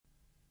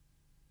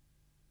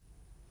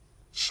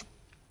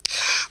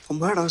ผ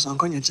มว่าเราสอง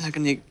คนอย่าเจอกั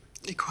นอีก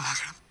ดีกว่า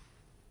ครับ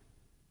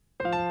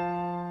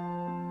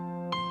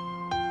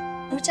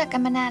รู้จักกั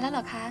นมานานแล้วเหร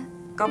อคะ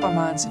ก็ประม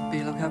าณ10 ปี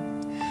แล้วครับ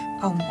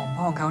พ่อ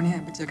ของเขาเนี่ย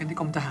ไปเจอกันที่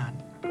กรมทหาร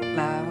แ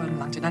ล้ว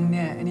หลังจากนั้นเ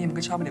นี่ยไอ้นี่มัน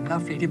ก็ชอบไปดื่มเหล้า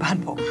ฟรีที่บ้าน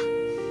ผม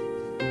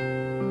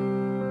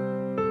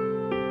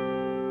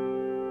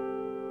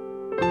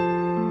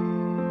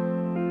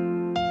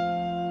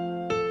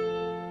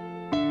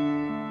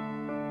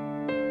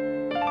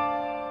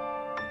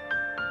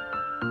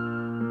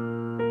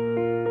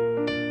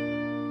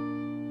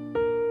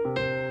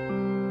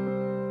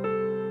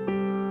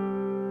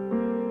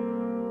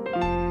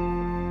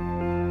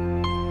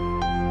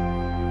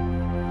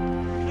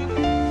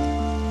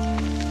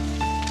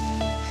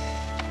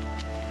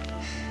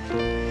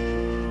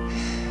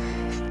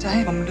จะใ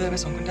ห้ผมเดินไป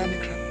ส่งคุณได้ไหม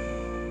ครับ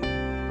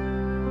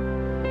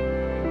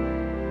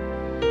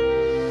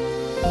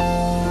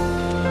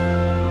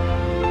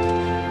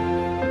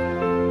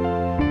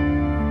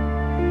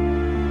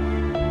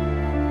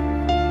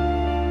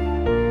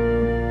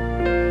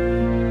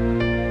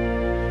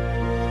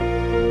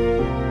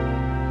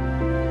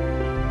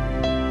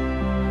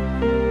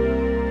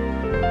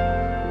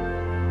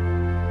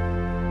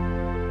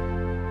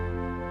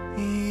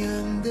ยั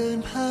งเดิน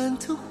ผ่าน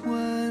ทุก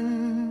วัน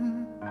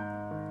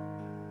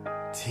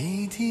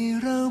ที่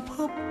เราพ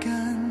บกั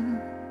น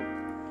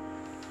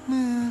เ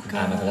มื่อก่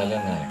อน มาจะเล่าเรื่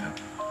องอะไรครับ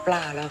ปล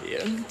าแล้ว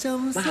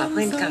มาหาเ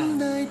พื่อนเก่า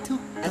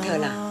แล้วเธอ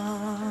ล่ะ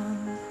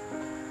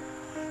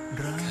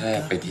แค่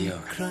ไปเที่ยว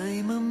ใคร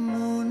มาห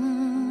มุน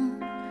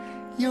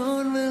ย้อ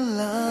นเว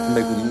ลาทำไม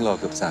คุณยิ่งรอ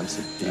เกือบ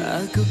30 ปี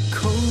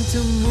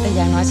แต่อ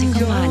ย่างน้อยฉัน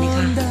ก็มานี่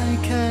ค่ะได้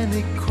แค่ใน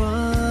คว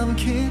าม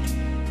คิด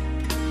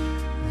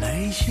ใน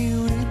ชี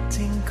วิตจ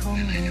ริงคง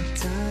ไม่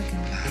เจอกั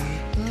นอี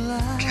กแ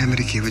ล้วแค่ไม่ไ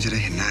ด้คิดว่าจะได้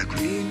เห็นหน้าคุณ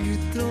อยู่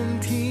ตรง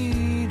ที่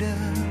เดิ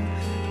ม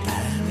แต่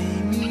ไม่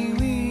มี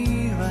วี่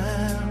แว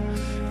ว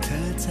เธ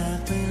อจาก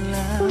ไปแ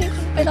ล้วพรุ่งนี้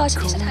ไปรอฉัน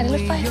ที่สถานีร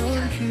ถไฟไหม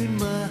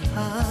ค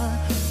ะ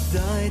ไ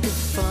ด้แต่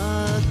ฝา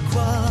กคว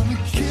าม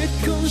คิด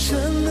ของ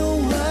ฉันเอา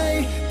ไว้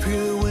เพื่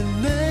อวัน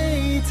ไหน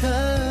เธอ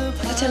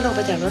ถ้าฉันลงไป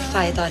จากรถไฟ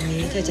ตอน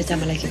นี้เธอจะจ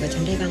ำอะไรเกี่ยวกับฉั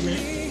นได้บ้างไหม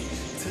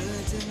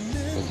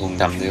ก็คง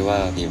จำได้ว่า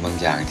มีบาง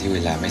อย่างที่เว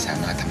ลาไม่สา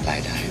มารถทำลาย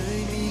ได้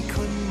มีค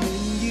นหนึ่ง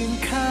ยืน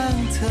ข้าง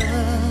เธอ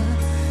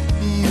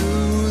อยู่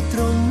ต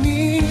รง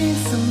นี้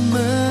เสม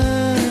อ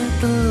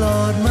ตล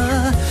อดมา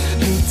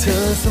ให้เธ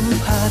อสัม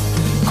ผัส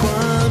คว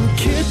าม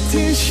คิด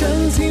ที่ฉัน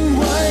ทิ้ง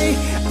ไว้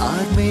อา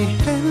จไม่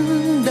เห็น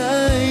ได้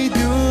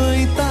ด้วย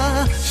ตา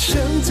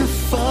ฉันจะ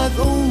ฝากเ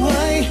อาไ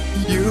ว้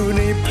อยู่ใ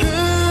นพื้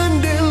น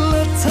ดินแล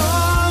ะท้อ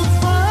ง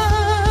ฟ้า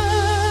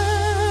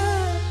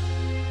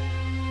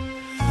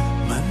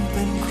มันเ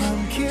ป็นความ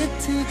คิด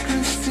ที่กระ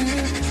ซิบ